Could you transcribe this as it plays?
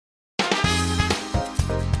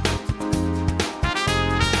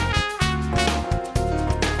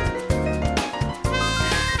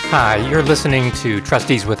Hi, you're listening to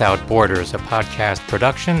Trustees Without Borders, a podcast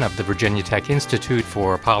production of the Virginia Tech Institute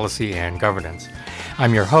for Policy and Governance.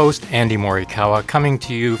 I'm your host, Andy Morikawa, coming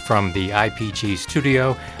to you from the IPG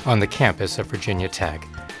studio on the campus of Virginia Tech.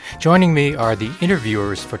 Joining me are the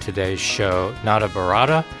interviewers for today's show, Nada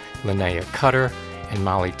Barada, Linnea Cutter, and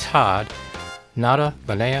Molly Todd. Nada,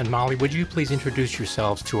 Linnea, and Molly, would you please introduce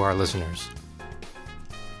yourselves to our listeners?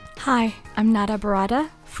 Hi, I'm Nada Barada,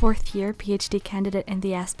 fourth-year PhD candidate in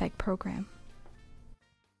the Aspect program.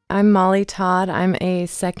 I'm Molly Todd. I'm a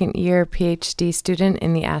second-year PhD student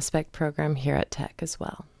in the Aspect program here at Tech as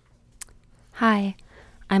well. Hi,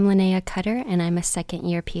 I'm Linnea Cutter, and I'm a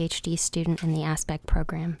second-year PhD student in the Aspect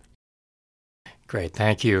program. Great,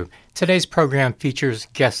 thank you. Today's program features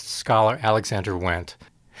guest scholar Alexander Wendt.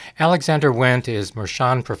 Alexander Wendt is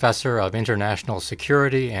Mershon Professor of International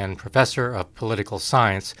Security and Professor of Political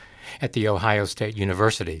Science at The Ohio State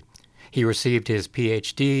University. He received his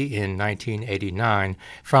PhD in 1989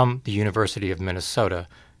 from the University of Minnesota,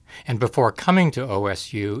 and before coming to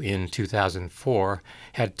OSU in 2004,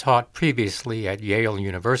 had taught previously at Yale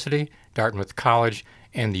University, Dartmouth College,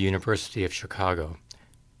 and the University of Chicago.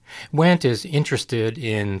 Wendt is interested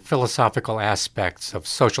in philosophical aspects of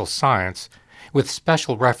social science with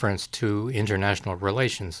special reference to international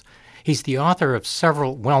relations. He's the author of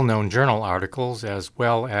several well-known journal articles as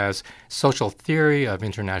well as Social Theory of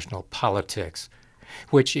International Politics,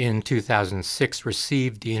 which in 2006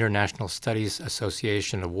 received the International Studies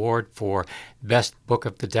Association Award for Best Book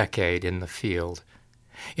of the Decade in the field.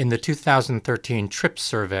 In the 2013 TRIPS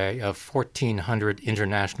survey of 1,400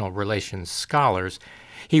 international relations scholars,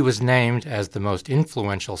 he was named as the most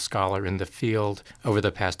influential scholar in the field over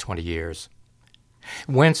the past 20 years.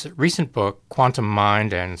 Wendt's recent book, Quantum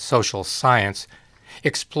Mind and Social Science,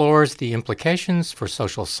 explores the implications for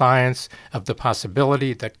social science of the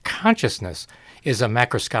possibility that consciousness is a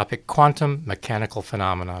macroscopic quantum mechanical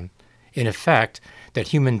phenomenon, in effect, that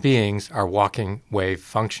human beings are walking wave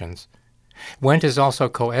functions. Wendt is also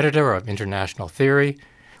co-editor of International Theory,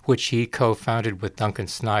 which he co-founded with Duncan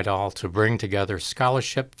Snydall to bring together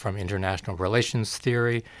scholarship from international relations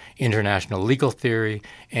theory, international legal theory,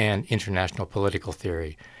 and international political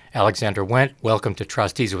theory. Alexander Wendt, welcome to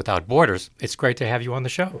Trustees Without Borders. It's great to have you on the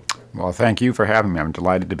show. Well, thank you for having me. I'm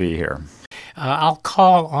delighted to be here. I'll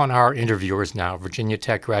call on our interviewers now, Virginia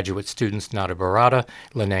Tech graduate students Nada Barada,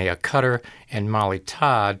 Linnea Cutter, and Molly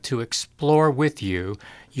Todd, to explore with you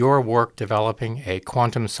your work developing a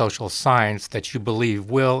quantum social science that you believe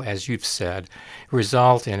will, as you've said,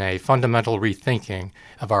 result in a fundamental rethinking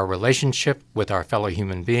of our relationship with our fellow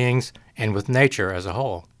human beings and with nature as a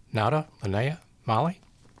whole. Nada, Linnea, Molly?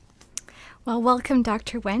 Well, welcome,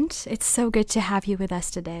 Dr. Wendt. It's so good to have you with us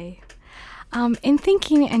today. In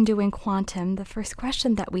thinking and doing quantum, the first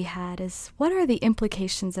question that we had is, what are the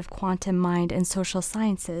implications of quantum mind and social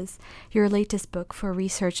sciences, your latest book for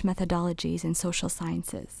research methodologies in social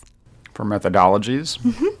sciences? For methodologies?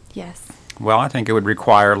 Mm-hmm. Yes. Well, I think it would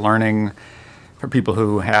require learning, for people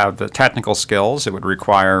who have the technical skills, it would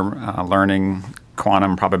require learning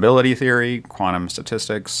quantum probability theory, quantum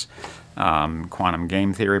statistics, quantum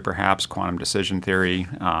game theory, perhaps, quantum decision theory.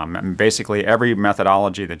 And basically, every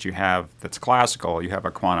methodology that you have that's classical, you have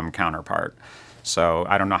a quantum counterpart. So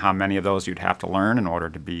I don't know how many of those you'd have to learn in order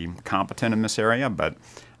to be competent in this area, but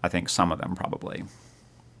I think some of them probably.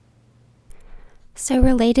 So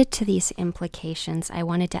related to these implications, I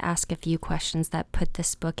wanted to ask a few questions that put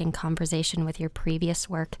this book in conversation with your previous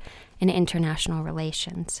work in international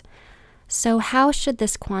relations. So how should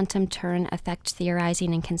this quantum turn affect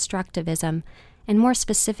theorizing and constructivism? And more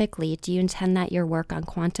specifically, do you intend that your work on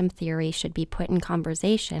quantum theory should be put in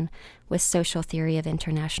conversation with social theory of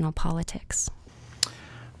international politics?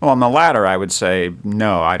 Well, on the latter, I would say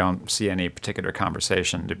no, I don't see any particular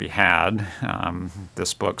conversation to be had.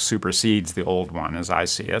 This book supersedes the old one as I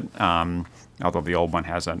see it, although the old one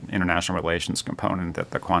has an international relations component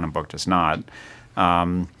that the quantum book does not.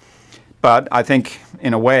 But I think,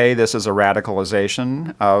 in a way, this is a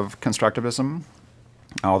radicalization of constructivism,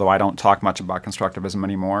 although I don't talk much about constructivism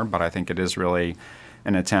anymore, but I think it is really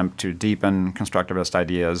an attempt to deepen constructivist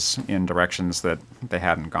ideas in directions that they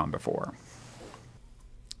hadn't gone before.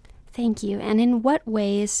 Thank you. And in what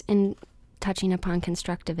ways, in touching upon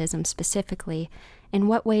constructivism specifically, in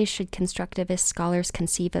what ways should constructivist scholars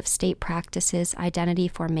conceive of state practices, identity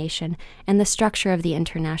formation, and the structure of the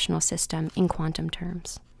international system in quantum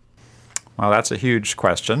terms? Well, that's a huge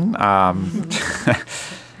question. I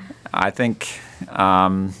think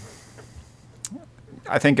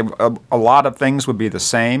I think a lot of things would be the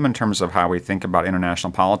same in terms of how we think about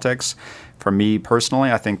international politics. For me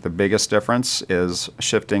personally, I think the biggest difference is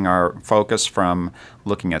shifting our focus from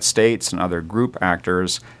looking at states and other group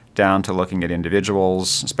actors down to looking at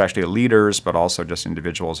individuals, especially leaders, but also just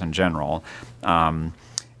individuals in general.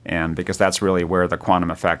 And because that's really where the quantum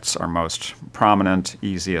effects are most prominent,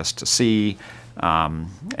 easiest to see.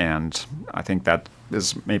 And I think that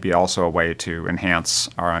is maybe also a way to enhance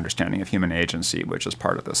our understanding of human agency, which is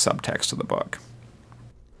part of the subtext of the book.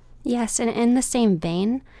 Yes, and in the same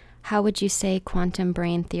vein, how would you say quantum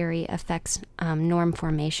brain theory affects norm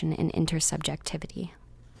formation and intersubjectivity?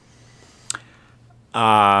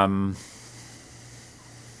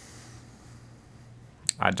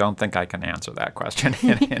 I don't think I can answer that question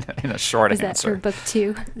in a short answer. Is that for book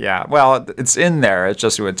 2? Yeah, well, it's in there. It's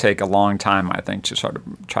just it would take a long time, I think, to sort of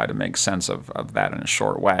try to make sense of that in a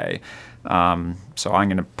short way. So I'm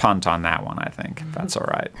going to punt on that one, I think, if that's all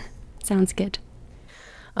right. Sounds good.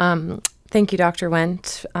 Thank you, Dr.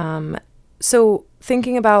 Wendt. So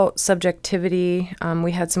thinking about subjectivity,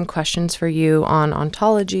 we had some questions for you on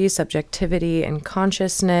ontology, subjectivity, and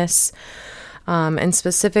consciousness. And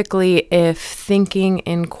specifically, if thinking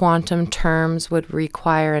in quantum terms would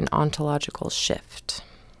require an ontological shift.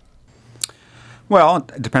 Well,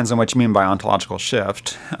 it depends on what you mean by ontological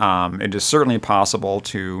shift. It is certainly possible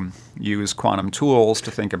to use quantum tools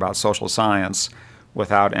to think about social science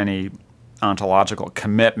without any ontological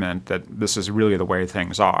commitment that this is really the way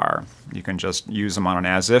things are. You can just use them on an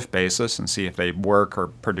as-if basis and see if they work or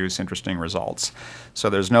produce interesting results. So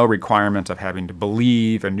there's no requirement of having to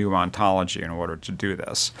believe a new ontology in order to do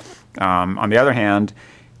this. On the other hand,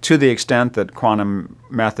 to the extent that quantum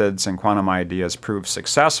methods and quantum ideas prove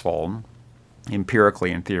successful,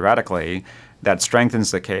 empirically and theoretically, that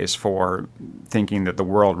strengthens the case for thinking that the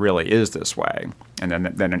world really is this way. And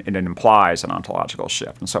then it implies an ontological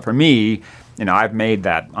shift. And so for me, I've made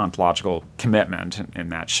that ontological commitment in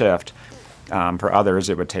that shift. For others,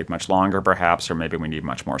 it would take much longer, perhaps, or maybe we need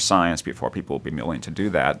much more science before people will be willing to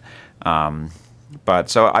do that.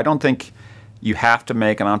 But so I don't think you have to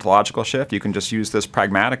make an ontological shift. You can just use this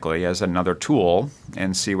pragmatically as another tool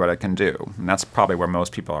and see what it can do. And that's probably where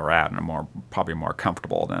most people are at and are probably more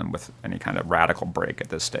comfortable than with any kind of radical break at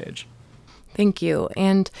this stage. Thank you.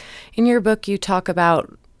 And in your book, you talk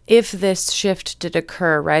about if this shift did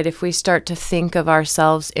occur, right, if we start to think of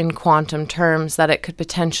ourselves in quantum terms, that it could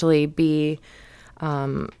potentially be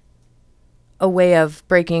a way of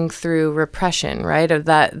breaking through repression, right? Or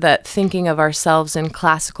that thinking of ourselves in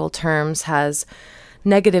classical terms has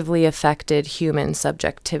negatively affected human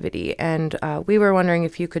subjectivity. And we were wondering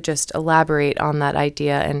if you could just elaborate on that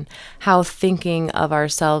idea and how thinking of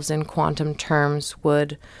ourselves in quantum terms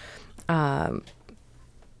would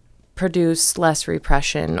produce less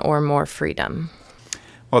repression or more freedom.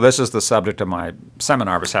 Well, this is the subject of my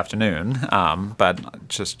seminar this afternoon, but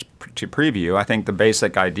just to preview, I think the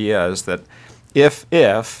basic idea is that if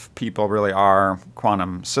people really are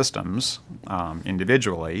quantum systems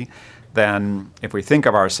individually, then if we think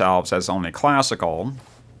of ourselves as only classical,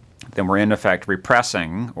 then we're in effect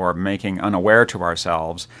repressing or making unaware to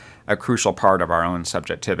ourselves a crucial part of our own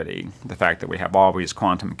subjectivity, the fact that we have all these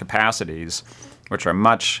quantum capacities, which are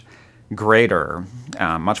much greater,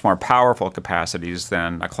 much more powerful capacities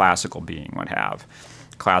than a classical being would have.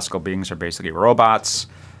 Classical beings are basically robots.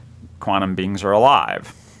 Quantum beings are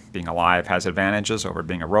alive. Being alive has advantages over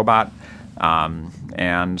being a robot.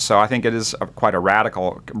 And so I think it is quite a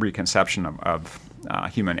radical reconception of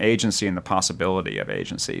human agency and the possibility of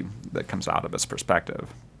agency that comes out of this perspective.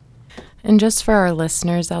 And just for our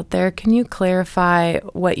listeners out there, can you clarify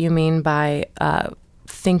what you mean by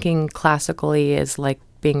thinking classically is like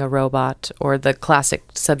being a robot, or the classic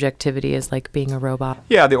subjectivity is like being a robot?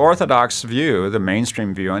 Yeah, the orthodox view, the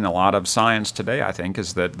mainstream view in a lot of science today, I think,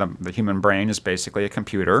 is that the human brain is basically a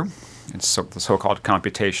computer. It's the so-called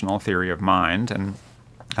computational theory of mind, and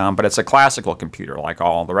but it's a classical computer like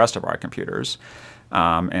all the rest of our computers.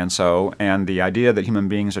 And the idea that human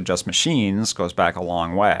beings are just machines goes back a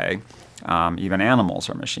long way. Even animals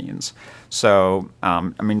are machines. So,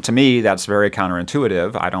 to me, that's very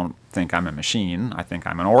counterintuitive. I don't think I'm a machine. I think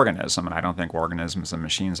I'm an organism, and I don't think organisms and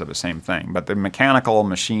machines are the same thing. But the mechanical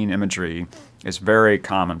machine imagery is very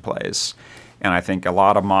commonplace. And I think a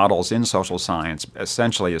lot of models in social science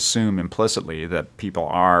essentially assume implicitly that people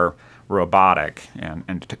are robotic and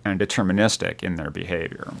deterministic in their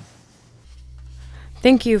behavior.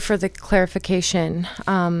 Thank you for the clarification.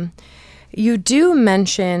 You do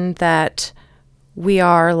mention that we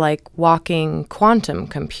are like walking quantum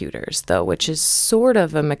computers, though, which is sort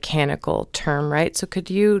of a mechanical term, right? So could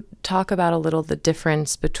you talk about a little the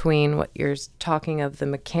difference between what you're talking of, the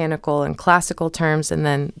mechanical and classical terms, and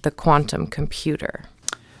then the quantum computer?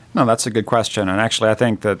 No, that's a good question. And actually, I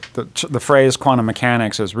think that the phrase quantum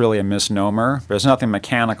mechanics is really a misnomer. There's nothing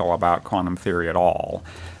mechanical about quantum theory at all.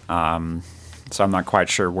 So I'm not quite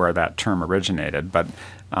sure where that term originated. But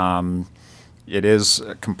it is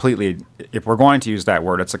completely, if we're going to use that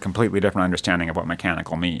word, it's a completely different understanding of what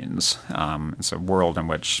mechanical means. It's a world in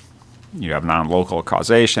which you have non-local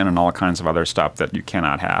causation and all kinds of other stuff that you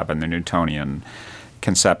cannot have in the Newtonian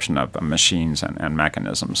conception of machines and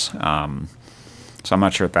mechanisms. So I'm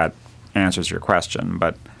not sure if that answers your question,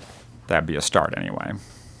 but that'd be a start anyway.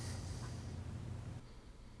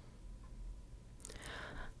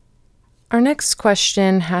 Our next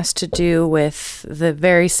question has to do with the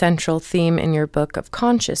very central theme in your book of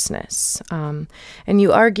consciousness. And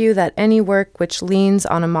you argue that any work which leans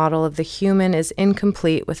on a model of the human is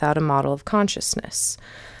incomplete without a model of consciousness.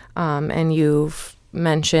 And you've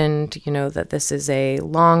mentioned, that this is a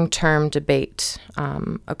long-term debate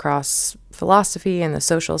across philosophy and the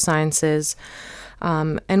social sciences.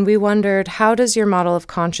 And we wondered, how does your model of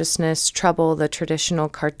consciousness trouble the traditional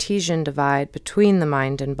Cartesian divide between the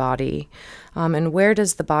mind and body? And where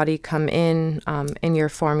does the body come in your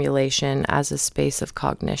formulation as a space of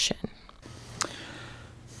cognition?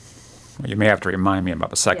 Well, you may have to remind me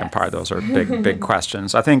about the second part. Those are big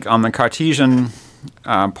questions. I think on the Cartesian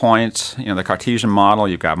point, the Cartesian model,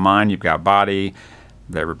 you've got mind, you've got body.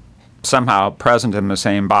 They're somehow present in the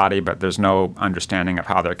same body, but there's no understanding of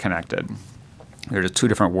how they're connected. They're just two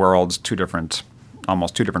different worlds,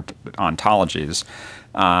 almost two different ontologies.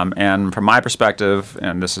 And from my perspective,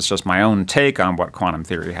 and this is just my own take on what quantum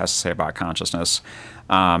theory has to say about consciousness,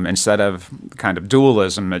 instead of the kind of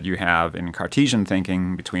dualism that you have in Cartesian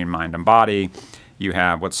thinking between mind and body, you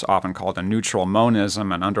have what's often called a neutral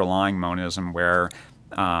monism, an underlying monism, where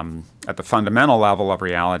at the fundamental level of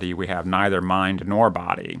reality, we have neither mind nor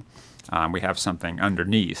body. We have something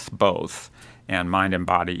underneath both. And mind and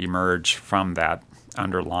body emerge from that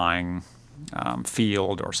underlying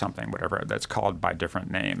field or something, whatever that's called by different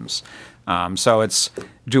names. So it's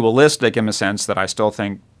dualistic in the sense that I still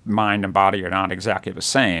think mind and body are not exactly the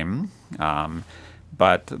same,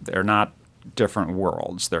 but they're not different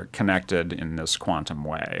worlds. They're connected in this quantum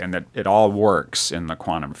way, and that it all works in the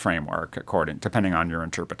quantum framework, depending on your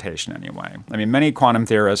interpretation anyway. I mean, many quantum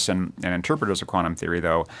theorists and interpreters of quantum theory,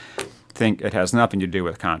 though, think it has nothing to do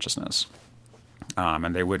with consciousness.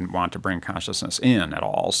 And they wouldn't want to bring consciousness in at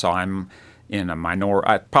all. So I'm in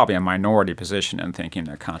probably a minority position in thinking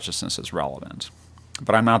that consciousness is relevant.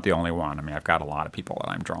 But I'm not the only one. I mean, I've got a lot of people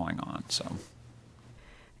that I'm drawing on. So.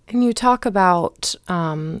 And you talk about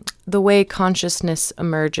the way consciousness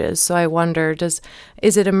emerges. So I wonder,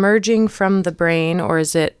 is it emerging from the brain, or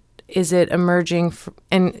is it emerging?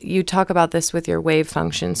 And you talk about this with your wave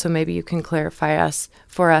function. So maybe you can clarify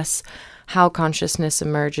for us how consciousness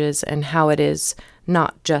emerges and how it is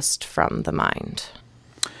not just from the mind.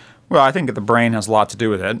 Well, I think that the brain has a lot to do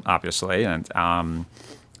with it, obviously. And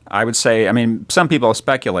I would say, some people have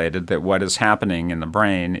speculated that what is happening in the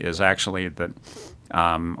brain is actually that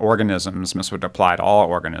organisms, this would apply to all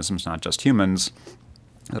organisms, not just humans,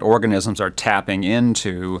 that organisms are tapping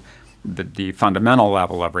into the fundamental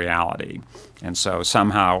level of reality. And so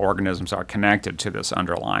somehow organisms are connected to this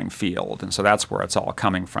underlying field. And so that's where it's all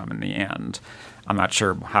coming from in the end. I'm not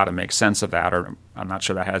sure how to make sense of that, or I'm not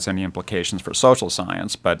sure that has any implications for social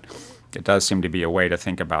science, but it does seem to be a way to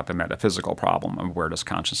think about the metaphysical problem of where does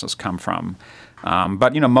consciousness come from.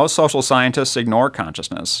 But most social scientists ignore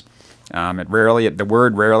consciousness. The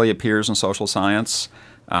word rarely appears in social science,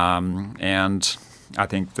 and I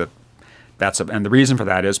think that and the reason for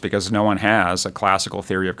that is because no one has a classical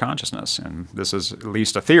theory of consciousness. And this is at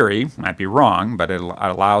least a theory, might be wrong, but it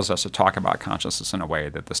allows us to talk about consciousness in a way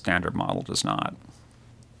that the standard model does not.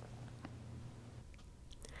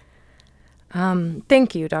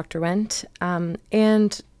 Thank you, Dr. Wendt.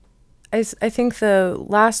 And I think the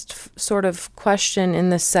last sort of question in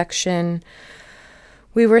this section,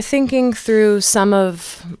 we were thinking through some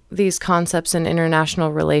of these concepts in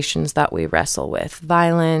international relations that we wrestle with: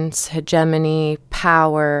 violence, hegemony,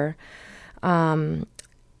 power. And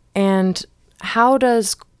how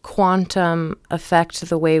does quantum affect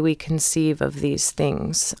the way we conceive of these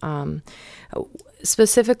things?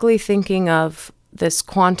 Specifically thinking of this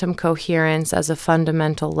quantum coherence as a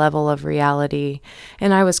fundamental level of reality.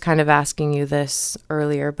 And I was kind of asking you this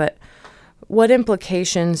earlier, but what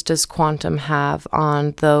implications does quantum have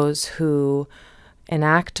on those who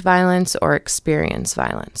enact violence or experience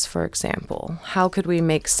violence, for example? How could we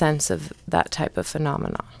make sense of that type of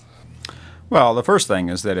phenomena? Well, the first thing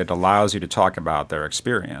is that it allows you to talk about their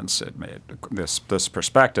experience. This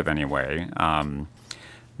perspective, anyway,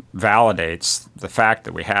 validates the fact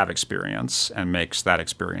that we have experience and makes that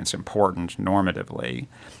experience important normatively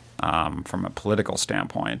from a political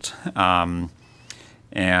standpoint. But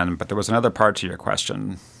there was another part to your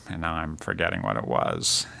question, and now I'm forgetting what it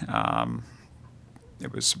was.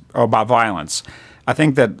 It was about violence. I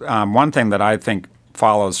think that one thing that I think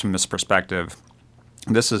follows from this perspective,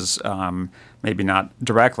 this is maybe not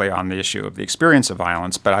directly on the issue of the experience of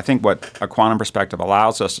violence, but I think what a quantum perspective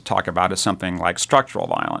allows us to talk about is something like structural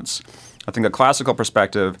violence. I think the classical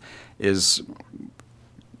perspective is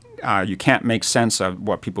you can't make sense of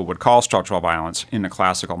what people would call structural violence in the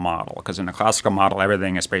classical model, because in the classical model,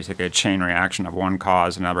 everything is basically a chain reaction of one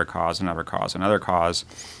cause, another cause, another cause, another cause.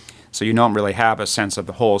 So you don't really have a sense of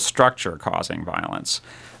the whole structure causing violence.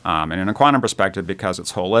 And in a quantum perspective, because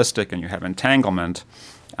it's holistic and you have entanglement,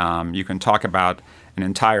 you can talk about an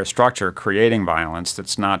entire structure creating violence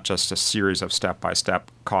that's not just a series of step-by-step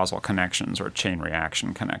causal connections or chain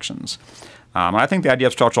reaction connections. I think the idea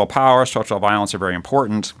of structural power, structural violence are very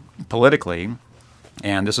important politically,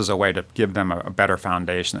 and this is a way to give them a better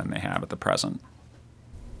foundation than they have at the present.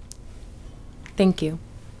 Thank you.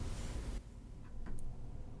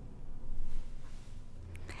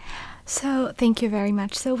 So thank you very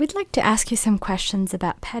much. So we'd like to ask you some questions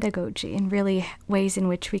about pedagogy and really ways in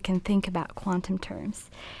which we can think about quantum terms.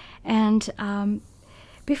 And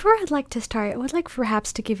before I'd like to start, I would like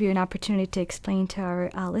perhaps to give you an opportunity to explain to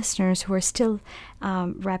our listeners who are still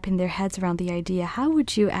wrapping their heads around the idea, how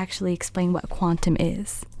would you actually explain what quantum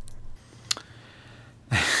is?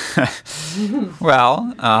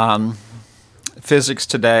 Well, physics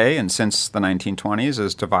today and since the 1920s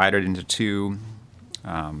is divided into two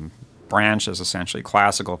branches, essentially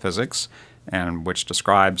classical physics, and which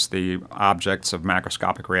describes the objects of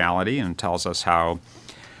macroscopic reality and tells us how,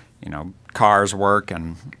 cars work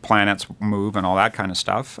and planets move and all that kind of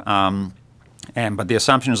stuff. But the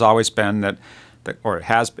assumption has always been the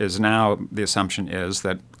assumption is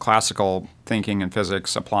that classical thinking in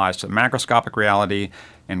physics applies to macroscopic reality,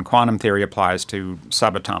 and quantum theory applies to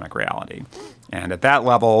subatomic reality. And at that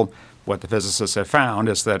level, what the physicists have found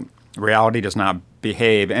is that reality does not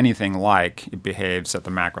behave anything like it behaves at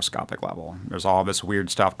the macroscopic level. There's all this weird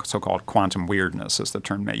stuff, so-called quantum weirdness is the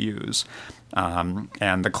term they use.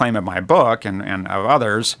 And the claim of my book and of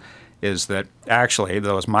others is that actually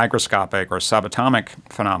those microscopic or subatomic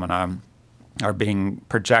phenomena are being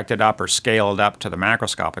projected up or scaled up to the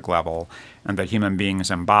macroscopic level, and that human beings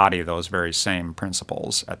embody those very same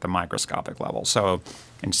principles at the microscopic level. So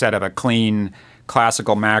instead of a clean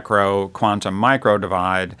classical macro, quantum micro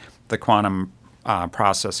divide, the quantum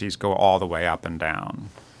processes go all the way up and down.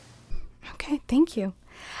 Okay, thank you.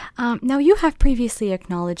 Now, you have previously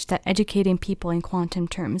acknowledged that educating people in quantum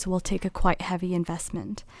terms will take a quite heavy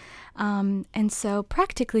investment. And so,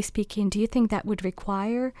 practically speaking, do you think that would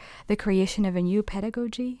require the creation of a new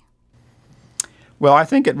pedagogy? Well, I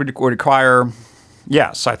think it would require,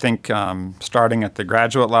 yes, I think starting at the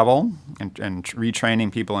graduate level and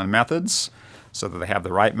retraining people in methods so that they have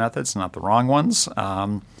the right methods, not the wrong ones.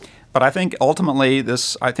 But I think ultimately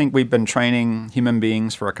I think we've been training human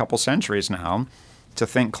beings for a couple centuries now to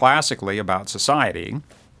think classically about society.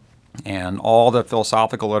 And all the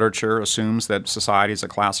philosophical literature assumes that society is a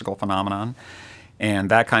classical phenomenon. And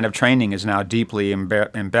that kind of training is now deeply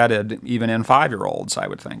embedded even in 5-year-olds, I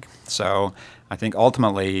would think. So I think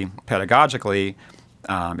ultimately, pedagogically,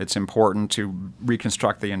 it's important to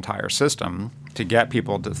reconstruct the entire system to get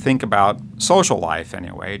people to think about social life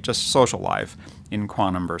anyway, just social life, in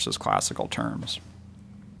quantum versus classical terms.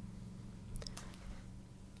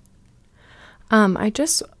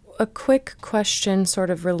 A quick question sort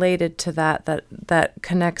of related to that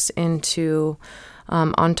connects into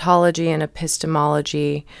ontology and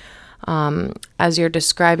epistemology. As you're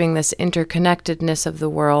describing this interconnectedness of the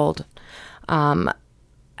world,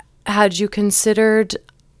 had you considered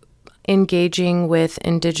engaging with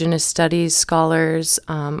indigenous studies scholars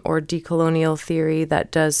or decolonial theory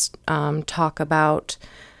that does talk about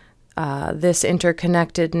this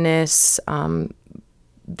interconnectedness,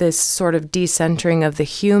 this sort of decentering of the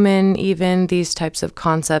human, even these types of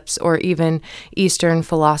concepts, or even Eastern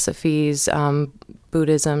philosophies,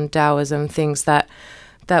 Buddhism, Taoism, things that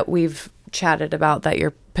we've chatted about that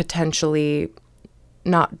you're potentially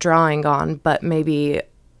not drawing on, but maybe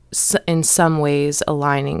in some ways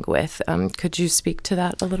aligning with. Could you speak to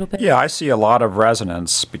that a little bit? Yeah, I see a lot of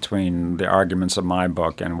resonance between the arguments of my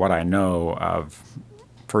book and what I know of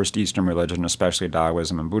first Eastern religion, especially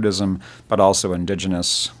Taoism and Buddhism, but also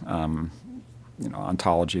indigenous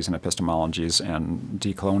ontologies and epistemologies and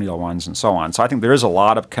decolonial ones and so on. So I think there is a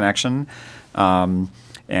lot of connection. And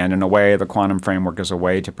in a way, the quantum framework is a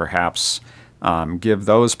way to perhaps give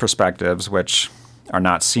those perspectives, which are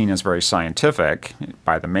not seen as very scientific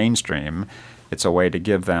by the mainstream, it's a way to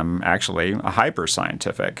give them actually a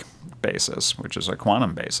hyper-scientific basis, which is a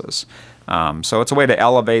quantum basis. So it's a way to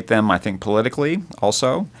elevate them, I think, politically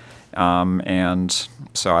also. And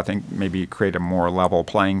so I think maybe create a more level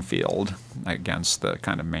playing field against the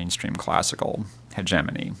kind of mainstream classical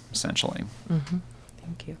hegemony, essentially. Mm-hmm.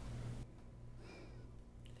 Thank you.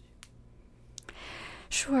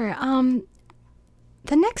 Sure.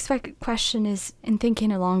 The next question is, in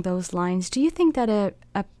thinking along those lines, do you think that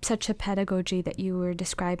such a pedagogy that you were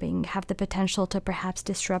describing have the potential to perhaps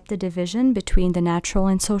disrupt the division between the natural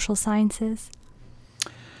and social sciences?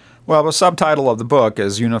 Well, the subtitle of the book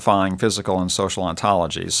is Unifying Physical and Social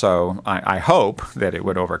Ontology, so I hope that it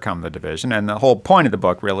would overcome the division. And the whole point of the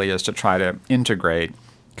book really is to try to integrate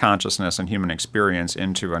consciousness and human experience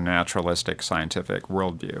into a naturalistic scientific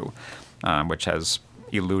worldview, which has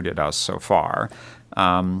eluded us so far.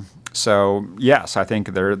 So yes, I think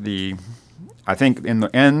at the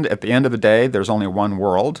end of the day, there's only one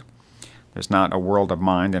world. There's not a world of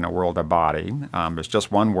mind and a world of body. There's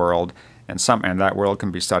just one world, and that world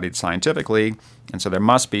can be studied scientifically. And so there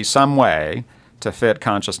must be some way to fit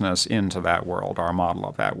consciousness into that world, our model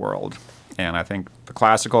of that world. And I think the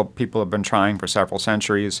classical people have been trying for several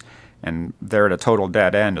centuries, and they're at a total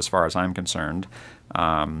dead end as far as I'm concerned.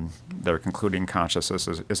 They're concluding consciousness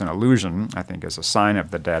is an illusion, I think, is a sign of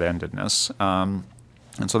the dead-endedness.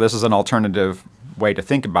 And so this is an alternative way to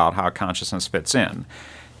think about how consciousness fits in.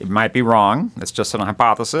 It might be wrong. It's just an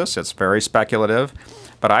hypothesis. It's very speculative.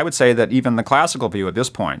 But I would say that even the classical view at this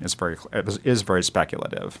point is very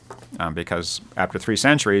speculative, because after 3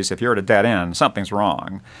 centuries, if you're at a dead end, something's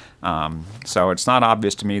wrong. So it's not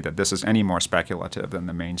obvious to me that this is any more speculative than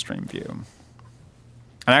the mainstream view.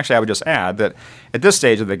 And actually, I would just add that at this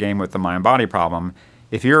stage of the game with the mind-body problem,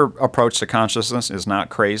 if your approach to consciousness is not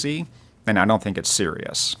crazy, then I don't think it's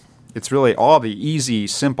serious. It's really all the easy,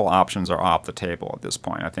 simple options are off the table at this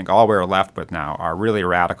point. I think all we're left with now are really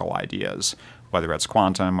radical ideas, whether it's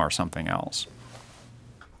quantum or something else.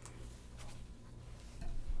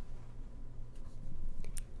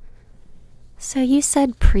 So you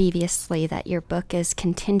said previously that your book is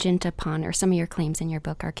contingent upon, or some of your claims in your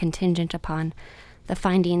book are contingent upon the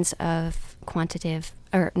findings of quantum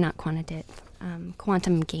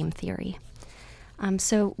game theory.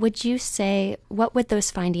 So would you say, what would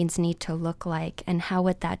those findings need to look like, and how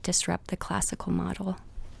would that disrupt the classical model?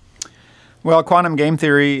 Well, quantum game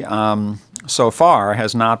theory so far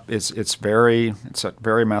has not. It's a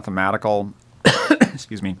very mathematical,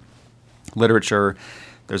 excuse me, literature.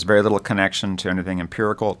 There's very little connection to anything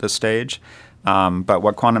empirical at this stage. But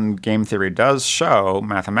what quantum game theory does show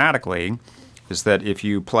mathematically is that if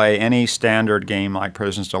you play any standard game like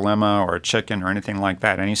Prisoner's Dilemma or Chicken or anything like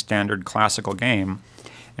that, any standard classical game,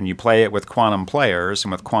 and you play it with quantum players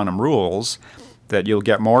and with quantum rules, that you'll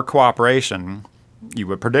get more cooperation. You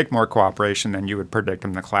would predict more cooperation than you would predict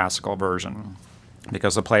in the classical version,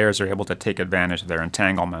 because the players are able to take advantage of their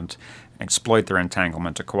entanglement, exploit their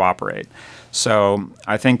entanglement to cooperate. So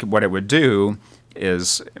I think what it would do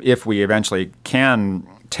is, if we eventually can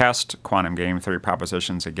test quantum game theory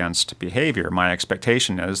propositions against behavior, my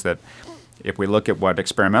expectation is that if we look at what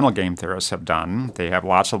experimental game theorists have done, they have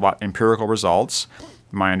lots of empirical results.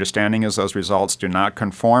 My understanding is those results do not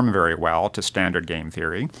conform very well to standard game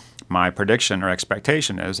theory. My prediction or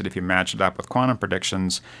expectation is that if you match it up with quantum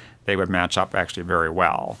predictions, they would match up actually very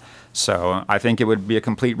well. So I think it would be a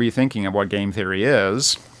complete rethinking of what game theory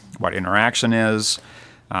is, what interaction is,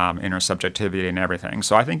 intersubjectivity and everything.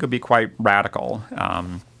 So I think it would be quite radical,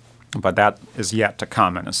 but that is yet to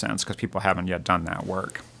come in a sense, because people haven't yet done that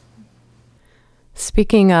work.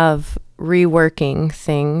 Speaking of reworking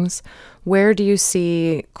things, where do you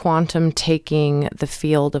see quantum taking the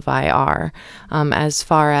field of IR? As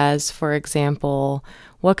far as, for example,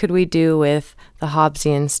 what could we do with the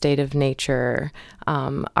Hobbesian state of nature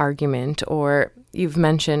argument? Or you've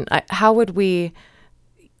mentioned, how would we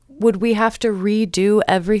have to redo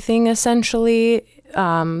everything essentially?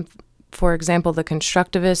 For example, the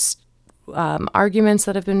constructivist arguments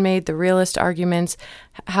that have been made, the realist arguments.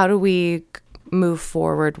 How do we move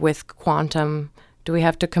forward with quantum? Do we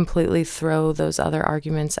have to completely throw those other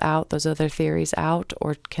arguments out, those other theories out,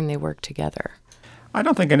 or can they work together? I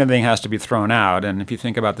don't think anything has to be thrown out. And if you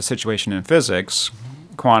think about the situation in physics,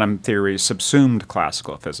 quantum theory subsumed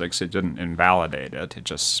classical physics. It didn't invalidate it. It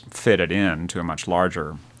just fit it into a much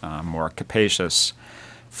larger, more capacious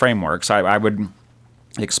framework. So I would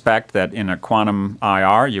expect that in a quantum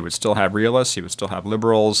IR, you would still have realists, you would still have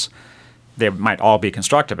liberals. They might all be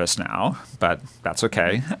constructivists now, but that's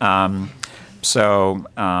okay. And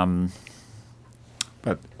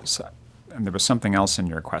there was something else in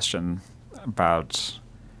your question about.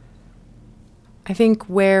 I think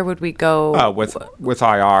where would we go with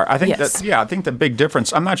IR? I think yes. I think the big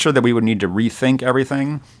difference. I'm not sure that we would need to rethink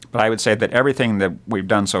everything, but I would say that everything that we've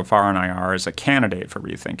done so far in IR is a candidate for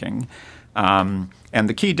rethinking. And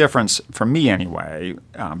the key difference, for me anyway,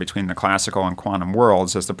 between the classical and quantum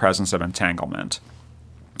worlds is the presence of entanglement.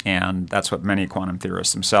 And that's what many quantum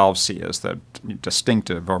theorists themselves see as the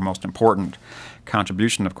distinctive or most important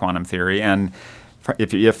contribution of quantum theory. And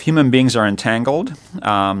if human beings are entangled,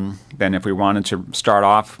 then if we wanted to start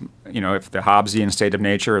off, if the Hobbesian state of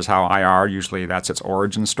nature is how IR usually that's its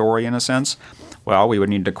origin story in a sense, well, we would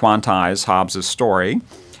need to quantize Hobbes's story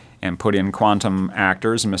and put in quantum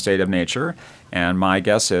actors in a state of nature. And my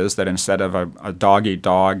guess is that instead of a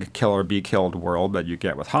dog-eat-dog, kill-or-be-killed world that you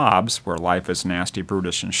get with Hobbes, where life is nasty,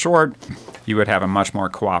 brutish, and short, you would have a much more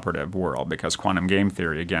cooperative world, because quantum game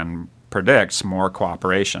theory, again, predicts more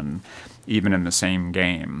cooperation, even in the same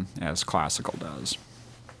game, as classical does.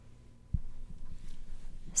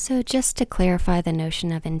 So just to clarify the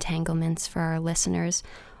notion of entanglements for our listeners,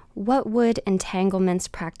 what would entanglements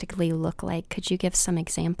practically look like? Could you give some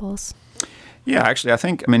examples? Yeah, actually,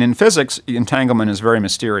 in physics, entanglement is very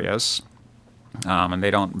mysterious, and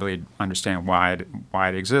they don't really understand why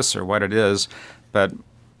it exists or what it is. But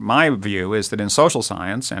my view is that in social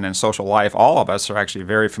science and in social life, all of us are actually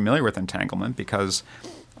very familiar with entanglement, because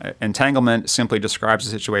entanglement simply describes a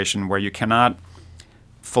situation where you cannot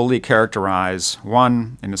fully characterize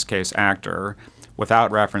one, in this case, actor,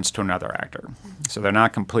 without reference to another actor. So they're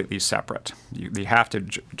not completely separate. You have to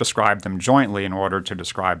describe them jointly in order to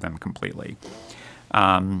describe them completely.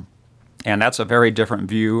 And that's a very different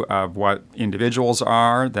view of what individuals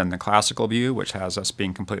are than the classical view, which has us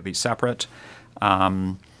being completely separate.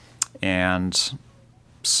 And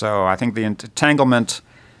so I think the entanglement,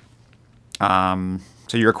 so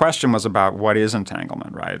your question was about what is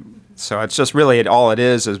entanglement, right? So it's just really all it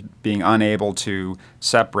is being unable to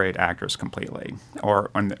separate actors completely, or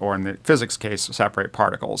in the physics case, separate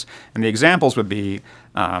particles. And the examples would be,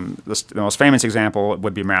 the most famous example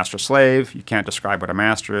would be master-slave. You can't describe what a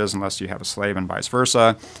master is unless you have a slave, and vice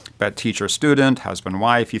versa. But teacher-student,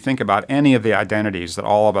 husband-wife, you think about any of the identities that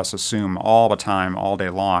all of us assume all the time, all day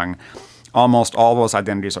long, almost all those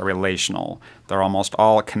identities are relational. They're almost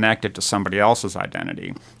all connected to somebody else's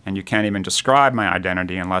identity. And you can't even describe my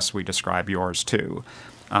identity unless we describe yours too.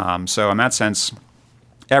 So in that sense,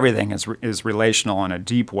 everything is relational in a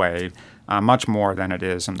deep way, much more than it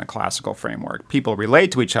is in the classical framework. People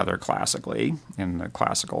relate to each other classically in the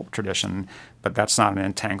classical tradition, but that's not an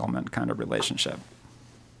entanglement kind of relationship.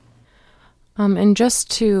 And just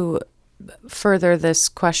to further this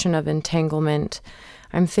question of entanglement,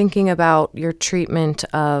 I'm thinking about your treatment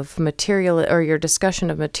of material, or your discussion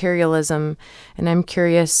of materialism, and I'm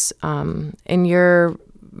curious, in your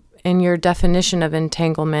definition of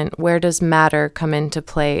entanglement, where does matter come into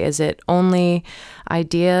play? Is it only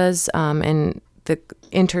ideas and the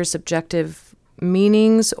intersubjective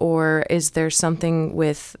meanings, or is there something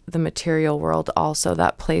with the material world also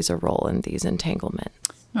that plays a role in these entanglements?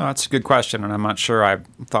 No, that's a good question, and I'm not sure I've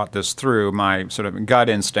thought this through. My sort of gut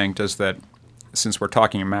instinct is that since we're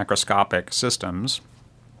talking macroscopic systems,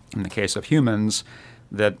 in the case of humans,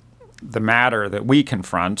 that the matter that we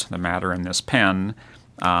confront, the matter in this pen,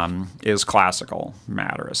 is classical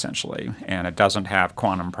matter, essentially, and it doesn't have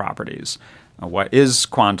quantum properties. What is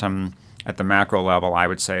quantum at the macro level, I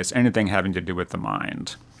would say, is anything having to do with the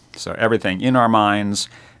mind. So everything in our minds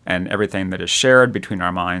and everything that is shared between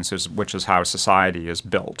our minds, which is how society is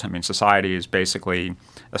built. I mean, society is basically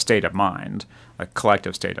a state of mind, a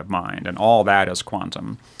collective state of mind, and all that is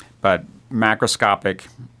quantum. But macroscopic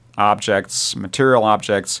objects, material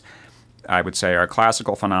objects, I would say are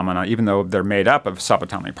classical phenomena, even though they're made up of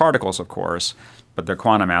subatomic particles, of course, but their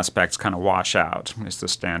quantum aspects kind of wash out. It's the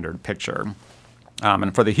standard picture.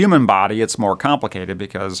 And for the human body, it's more complicated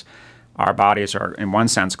because our bodies are, in one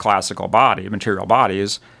sense, classical material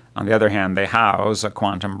bodies. On the other hand, they house a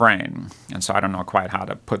quantum brain. And so I don't know quite how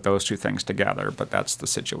to put those two things together, but that's the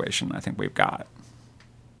situation I think we've got.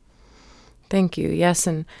 Thank you. Yes,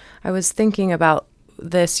 and I was thinking about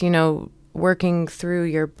this, working through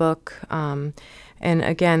your book, and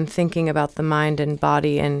again, thinking about the mind and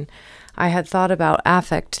body. And I had thought about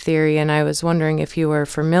affect theory, and I was wondering if you were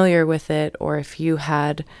familiar with it or if you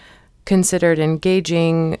had considered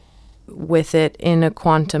engaging with it in a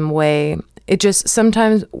quantum way. It just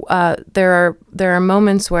sometimes there are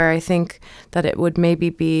moments where I think that it would maybe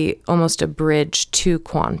be almost a bridge to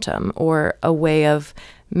quantum, or a way of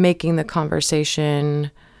making the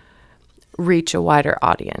conversation reach a wider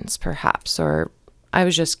audience, perhaps. Or I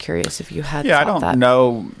was just curious if you had I thought that. don't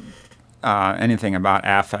know anything about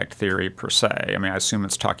affect theory per se. I mean, I assume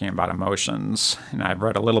it's talking about emotions, and I've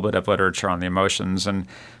read a little bit of literature on the emotions, and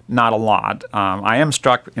not a lot. I am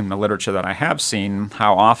struck in the literature that I have seen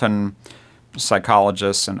how often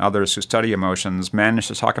psychologists and others who study emotions manage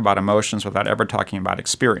to talk about emotions without ever talking about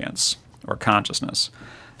experience or consciousness.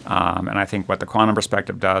 And I think what the quantum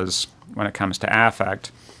perspective does when it comes to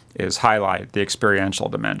affect is highlight the experiential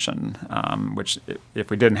dimension, which if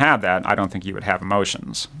we didn't have that, I don't think you would have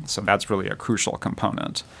emotions. So that's really a crucial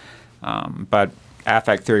component. But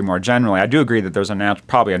affect theory more generally, I do agree that there's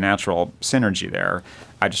probably a natural synergy there.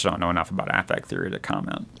 I just don't know enough about affect theory to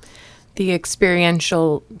comment. The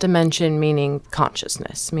experiential dimension meaning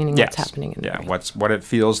consciousness, meaning what's happening in the brain. What it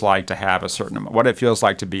feels like to have a certain, what it feels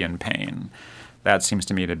like to be in pain. That seems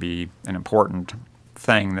to me to be an important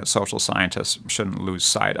thing that social scientists shouldn't lose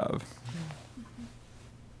sight of.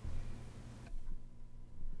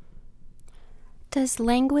 Does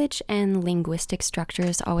language and linguistic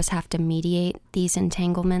structures always have to mediate these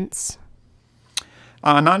entanglements?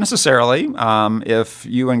 Not necessarily. If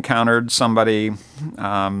you encountered somebody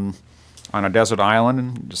on a desert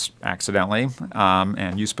island, just accidentally,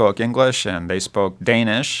 and you spoke English and they spoke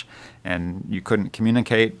Danish, and you couldn't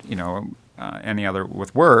communicate, any other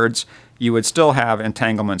with words, you would still have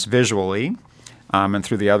entanglements visually and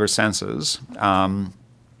through the other senses, and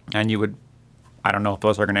you would. I don't know if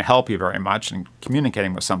those are going to help you very much in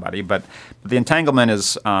communicating with somebody, but the entanglement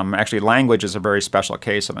is actually language is a very special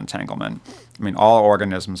case of entanglement. I mean, all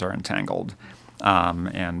organisms are entangled,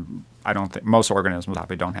 and I don't think most organisms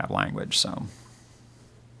probably don't have language. So,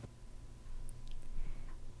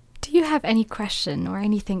 do you have any question or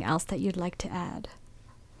anything else that you'd like to add?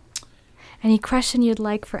 Any question you'd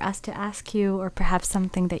like for us to ask you, or perhaps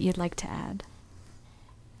something that you'd like to add?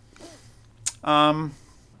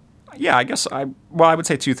 Yeah, I guess I would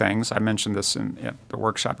say two things. I mentioned this at the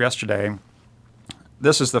workshop yesterday.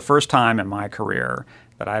 This is the first time in my career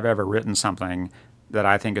that I've ever written something that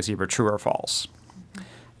I think is either true or false.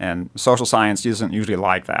 And social science isn't usually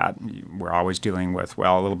like that. We're always dealing with,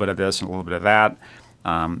 a little bit of this and a little bit of that.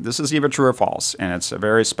 This is either true or false, and it's a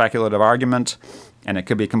very speculative argument, and it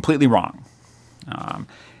could be completely wrong.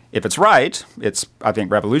 If it's right, it's, I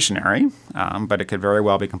think, revolutionary, but it could very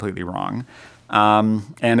well be completely wrong.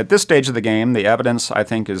 And at this stage of the game, the evidence, I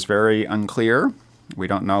think, is very unclear. We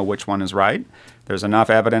don't know which one is right. There's enough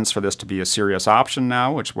evidence for this to be a serious option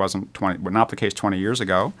now, which wasn't not the case 20 years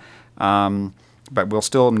ago. But we'll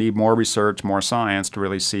still need more research, more science to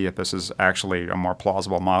really see if this is actually a more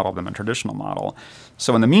plausible model than a traditional model.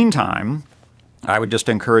 So in the meantime, I would just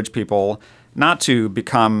encourage people not to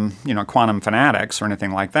become, quantum fanatics or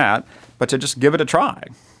anything like that, but to just give it a try,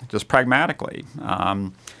 just pragmatically.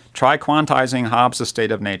 Try quantizing Hobbes'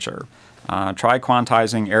 state of nature. Try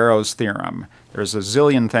quantizing Arrow's theorem. There's a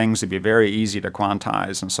zillion things that'd be very easy to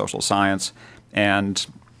quantize in social science, and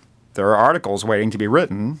there are articles waiting to be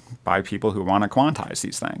written by people who want to quantize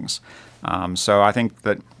these things. So I think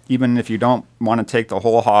that even if you don't want to take the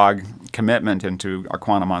whole hog commitment into a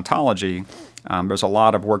quantum ontology, there's a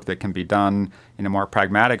lot of work that can be done in a more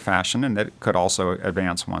pragmatic fashion, and that could also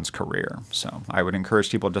advance one's career. So I would encourage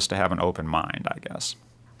people just to have an open mind, I guess.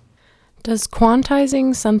 Does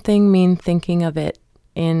quantizing something mean thinking of it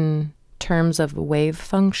in terms of wave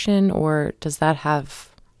function, or does that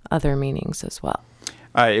have other meanings as well?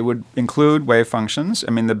 It would include wave functions.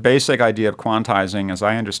 I mean, the basic idea of quantizing, as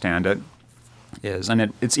I understand it, is,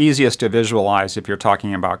 and it's easiest to visualize if you're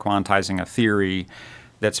talking about quantizing a theory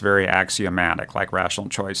that's very axiomatic, like rational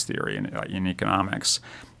choice theory in economics.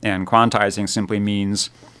 And quantizing simply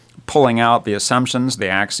means pulling out the assumptions, the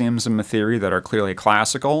axioms in the theory that are clearly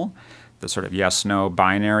classical, the sort of yes-no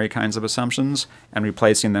binary kinds of assumptions, and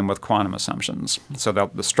replacing them with quantum assumptions. So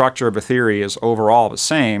that the structure of a theory is overall the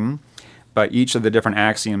same, but each of the different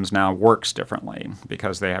axioms now works differently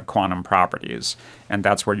because they have quantum properties. And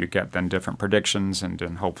that's where you get then different predictions and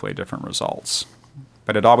then hopefully different results.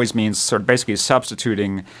 But it always means sort of basically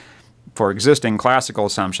substituting for existing classical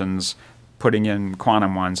assumptions, putting in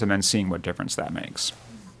quantum ones, and then seeing what difference that makes.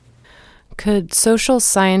 Could social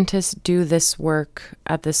scientists do this work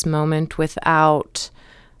at this moment without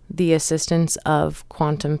the assistance of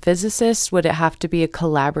quantum physicists? Would it have to be a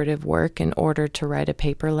collaborative work in order to write a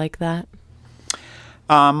paper like that?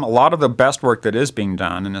 A lot of the best work that is being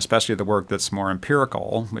done, and especially the work that's more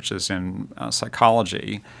empirical, which is in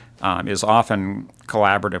psychology, is often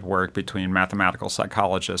collaborative work between mathematical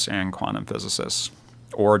psychologists and quantum physicists,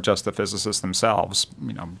 or just the physicists themselves,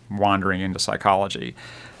 wandering into psychology.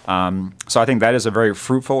 So I think that is a very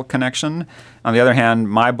fruitful connection. On the other hand,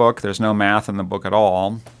 my book, there's no math in the book at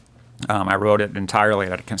all. I wrote it entirely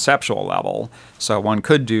at a conceptual level. So one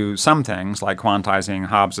could do some things like quantizing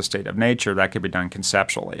Hobbes' state of nature. That could be done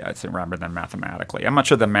conceptually, I think, rather than mathematically. I'm not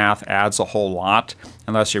sure the math adds a whole lot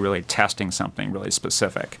unless you're really testing something really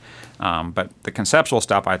specific. But the conceptual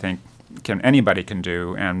stuff, I think, anybody can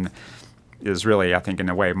do, and is really, I think, in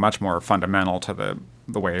a way, much more fundamental to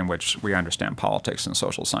the way in which we understand politics and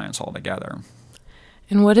social science altogether.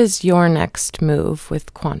 And what is your next move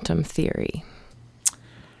with quantum theory?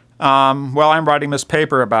 Well, I'm writing this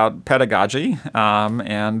paper about pedagogy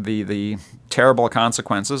and the terrible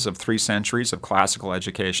consequences of 3 centuries of classical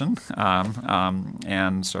education,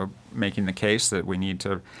 and so making the case that we need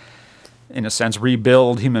to, in a sense,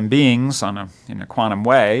 rebuild human beings in a quantum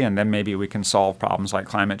way, and then maybe we can solve problems like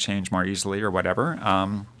climate change more easily or whatever.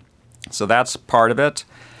 So that's part of it.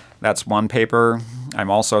 That's one paper.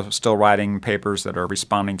 I'm also still writing papers that are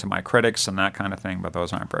responding to my critics and that kind of thing, but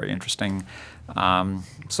those aren't very interesting.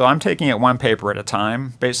 So I'm taking it one paper at a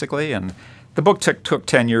time, basically, and the book took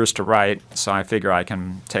 10 years to write, so I figure I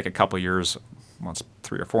can take a couple years, well, it's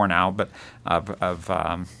 3 or 4 now, but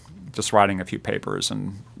of just writing a few papers,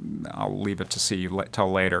 and I'll leave it to see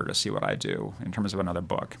till later to see what I do in terms of another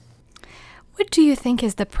book. What do you think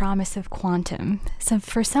is the promise of quantum? So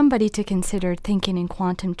for somebody to consider thinking in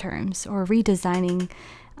quantum terms or redesigning,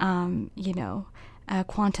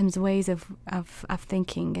 quantum's ways of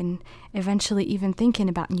thinking, and eventually even thinking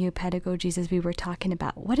about new pedagogies, as we were talking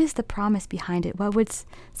about, what is the promise behind it? What would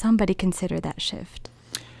somebody consider that shift?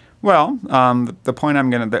 Well,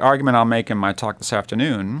 the argument I'll make in my talk this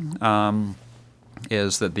afternoon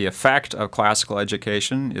is that the effect of classical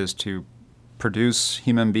education is to produce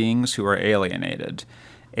human beings who are alienated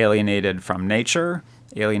from nature,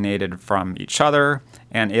 alienated from each other,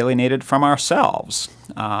 and alienated from ourselves.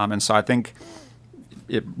 And so I think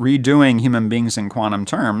redoing human beings in quantum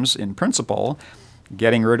terms, in principle,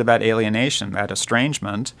 getting rid of that alienation, that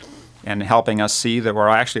estrangement, and helping us see that we're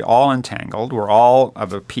actually all entangled, we're all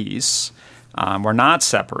of a piece, we're not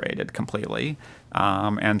separated completely.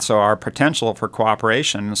 And so our potential for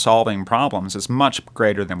cooperation in solving problems is much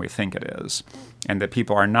greater than we think it is, and that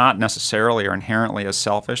people are not necessarily or inherently as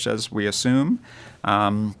selfish as we assume.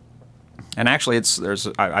 And actually,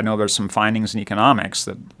 I know there's some findings in economics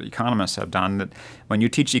that economists have done that when you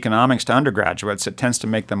teach economics to undergraduates, it tends to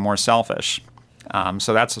make them more selfish.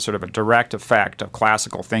 So that's a sort of a direct effect of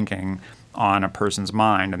classical thinking on a person's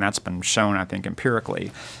mind, and that's been shown, I think,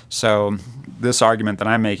 empirically. So this argument that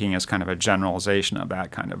I'm making is kind of a generalization of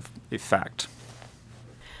that kind of effect.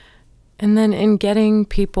 And then in getting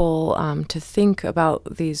people to think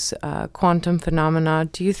about these quantum phenomena,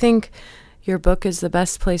 do you think your book is the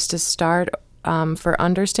best place to start for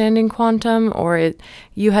understanding quantum? Or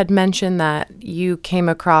you had mentioned that you came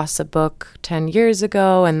across a book 10 years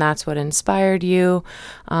ago and that's what inspired you.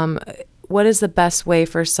 What is the best way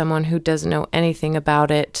for someone who doesn't know anything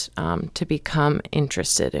about it to become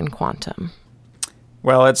interested in quantum?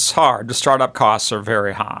 Well, it's hard. The startup costs are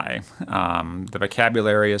very high. The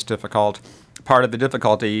vocabulary is difficult. Part of the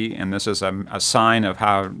difficulty, and this is a sign of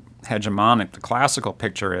how hegemonic the classical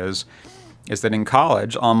picture is that in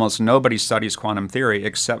college, almost nobody studies quantum theory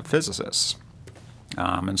except physicists.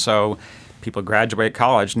 And so people graduate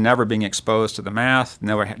college never being exposed to the math,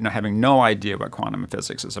 having no idea what quantum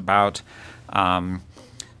physics is about. And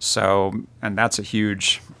that's a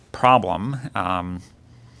huge problem.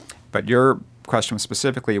 But your question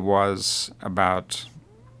specifically was about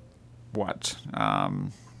what?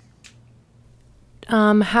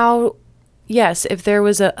 If there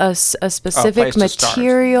was a specific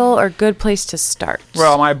material or good place to start.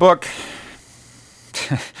 Well, my book,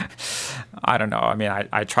 I don't know. I mean,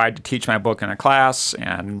 I tried to teach my book in a class,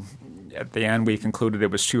 and at the end we concluded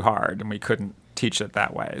it was too hard and we couldn't teach it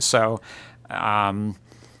that way. So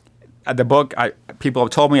the book, people have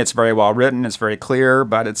told me it's very well written, it's very clear,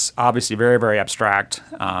 but it's obviously very, very abstract.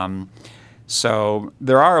 So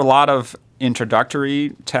there are a lot of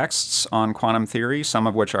introductory texts on quantum theory, some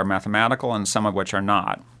of which are mathematical and some of which are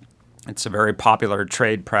not. It's a very popular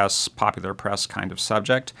popular press kind of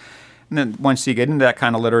subject. And then once you get into that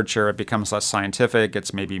kind of literature, it becomes less scientific.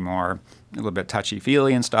 It's maybe more a little bit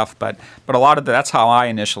touchy-feely and stuff. But a lot of that's how I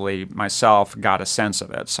initially myself got a sense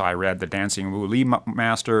of it. So I read the Dancing Wu Li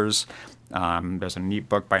Masters. There's a neat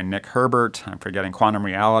book by Nick Herbert. I'm forgetting Quantum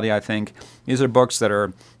Reality, I think. These are books that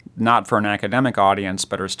are not for an academic audience,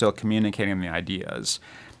 but are still communicating the ideas.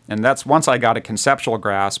 And that's once I got a conceptual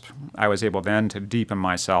grasp, I was able then to deepen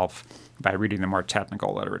myself by reading the more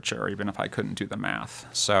technical literature, even if I couldn't do the math.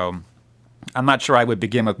 So I'm not sure I would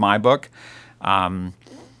begin with my book,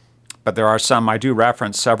 but there are some, I do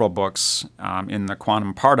reference several books in the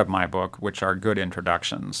quantum part of my book, which are good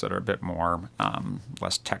introductions that are a bit more,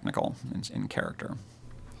 less technical in character.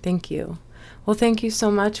 Thank you. Well, thank you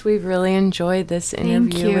so much. We've really enjoyed this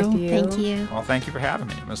interview with you. Thank you. Well, thank you for having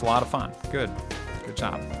me. It was a lot of fun. Good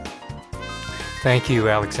job. Thank you,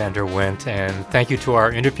 Alexander Wendt, and thank you to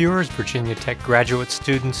our interviewers, Virginia Tech graduate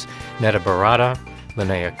students Netta Barada,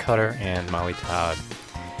 Linnea Cutter, and Molly Todd.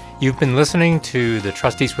 You've been listening to the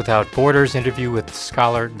Trustees Without Borders interview with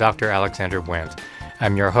scholar Dr. Alexander Wendt.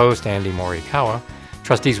 I'm your host, Andy Morikawa.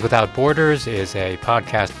 Trustees Without Borders is a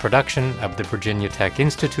podcast production of the Virginia Tech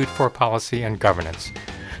Institute for Policy and Governance.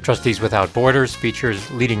 Trustees Without Borders features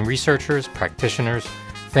leading researchers, practitioners,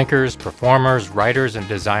 thinkers, performers, writers, and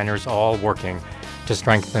designers all working to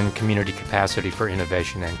strengthen community capacity for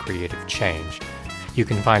innovation and creative change. You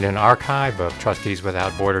can find an archive of Trustees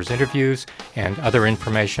Without Borders interviews and other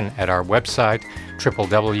information at our website,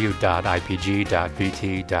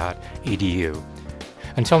 www.ipg.vt.edu.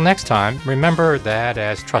 Until next time, remember that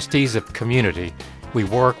as trustees of community, we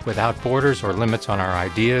work without borders or limits on our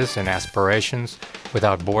ideas and aspirations,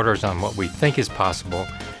 without borders on what we think is possible,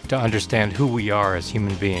 to understand who we are as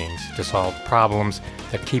human beings, to solve problems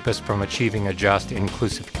that keep us from achieving a just,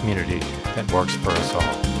 inclusive community that works for us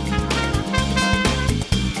all.